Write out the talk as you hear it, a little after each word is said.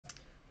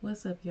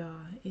What's up, y'all?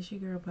 It's your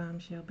girl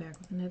Bombshell back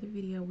with another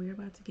video. We're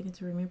about to get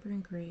into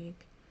remembering Greg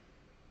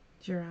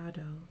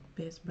Giraldo,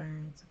 best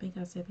Burns. I think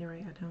I said that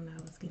right. I don't know.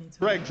 Let's get into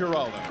Greg it.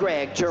 Giraldo.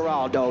 Greg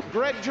Giraldo.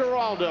 Greg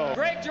Giraldo.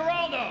 Greg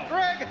Giraldo!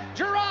 Greg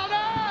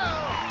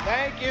Giraldo!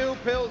 Thank you,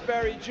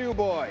 Pillsbury Jew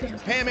boy.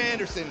 Pam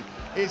Anderson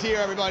is here,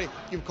 everybody.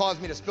 You've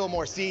caused me to spill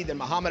more seed than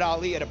Muhammad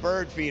Ali at a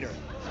bird feeder.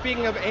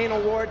 Speaking of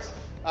anal warts,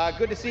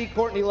 good to see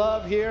Courtney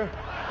Love here.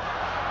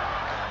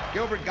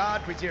 Gilbert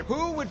Gottfried's here.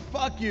 Who would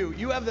fuck you?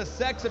 You have the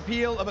sex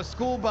appeal of a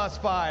school bus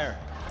fire.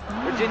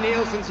 Virginia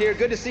Nielsen's here.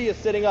 Good to see you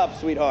sitting up,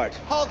 sweetheart.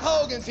 Hulk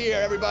Hogan's here,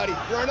 everybody.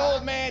 You're an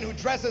old man who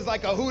dresses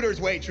like a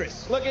Hooters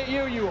waitress. Look at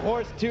you, you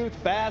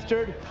horse-toothed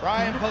bastard.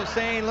 Brian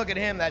Posehn, look at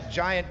him, that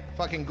giant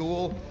fucking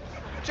ghoul.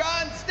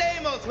 John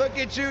Stamos, look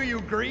at you,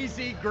 you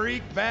greasy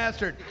Greek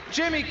bastard.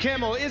 Jimmy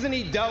Kimmel, isn't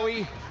he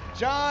doughy?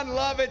 John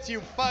Lovitz,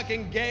 you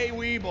fucking gay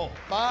weeble.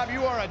 Bob,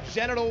 you are a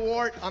genital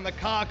wart on the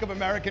cock of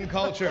American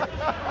culture.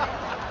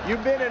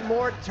 You've been in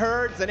more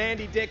turds than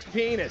Andy Dick's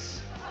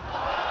penis.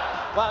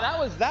 Wow,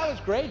 that was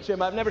great,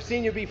 Jim. I've never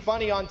seen you be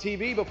funny on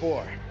TV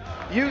before.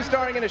 You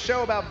starring in a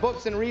show about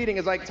books and reading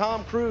is like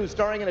Tom Cruise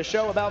starring in a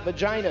show about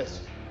vaginas.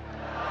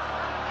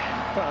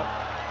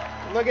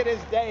 Look at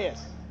his dais.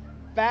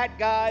 Fat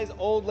guys,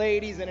 old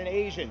ladies, and an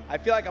Asian. I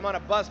feel like I'm on a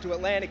bus to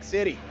Atlantic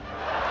City.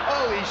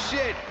 Holy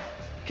shit.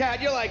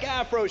 Cat, you're like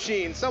Afro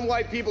Sheen. Some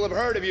white people have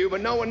heard of you,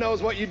 but no one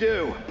knows what you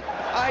do.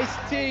 Iced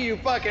tea, you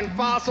fucking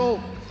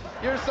fossil.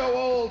 You're so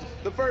old,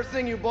 the first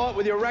thing you bought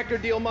with your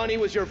record deal money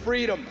was your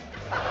freedom.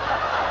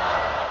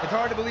 It's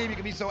hard to believe you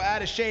can be so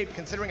out of shape,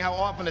 considering how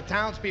often the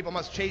townspeople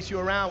must chase you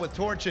around with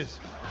torches.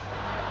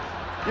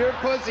 Your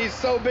pussy's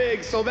so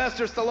big,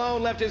 Sylvester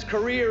Stallone left his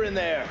career in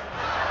there.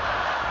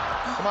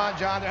 Come on,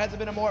 John, there hasn't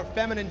been a more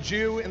feminine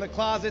Jew in the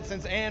closet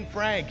since Anne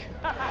Frank.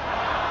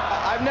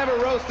 I've never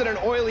roasted an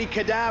oily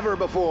cadaver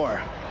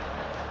before.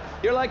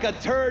 You're like a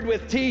turd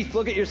with teeth.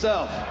 Look at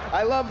yourself.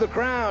 I love the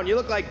crown. You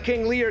look like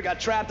King Lear got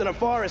trapped in a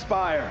forest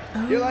fire.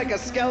 You're like a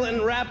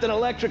skeleton wrapped in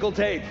electrical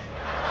tape.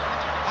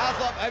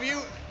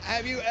 Hasselhoff,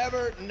 have you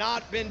ever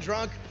not been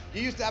drunk?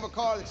 You used to have a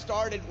car that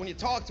started when you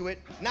talk to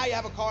it. Now you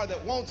have a car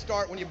that won't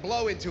start when you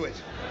blow into it.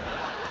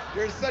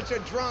 You're such a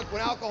drunk.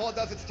 When alcohol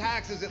does its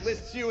taxes, it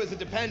lists you as a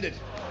dependent.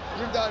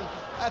 You're done.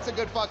 That's a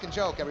good fucking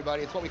joke,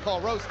 everybody. It's what we call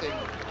roasting.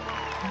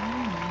 Oh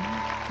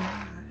my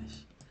gosh.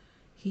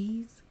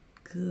 He's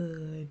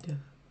good.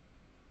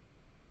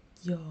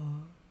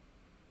 Y'all.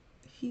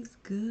 He's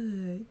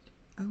good.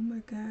 Oh my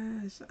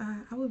gosh.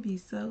 I would be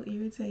so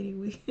irritated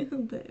with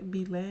him, but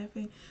be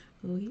laughing.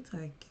 Oh,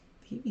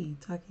 he be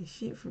talking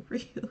shit for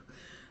real.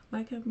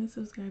 Like, comment,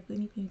 subscribe,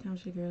 click any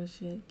comment your girl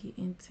should get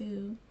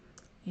into.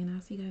 And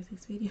I'll see you guys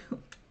next video.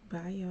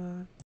 Bye, y'all.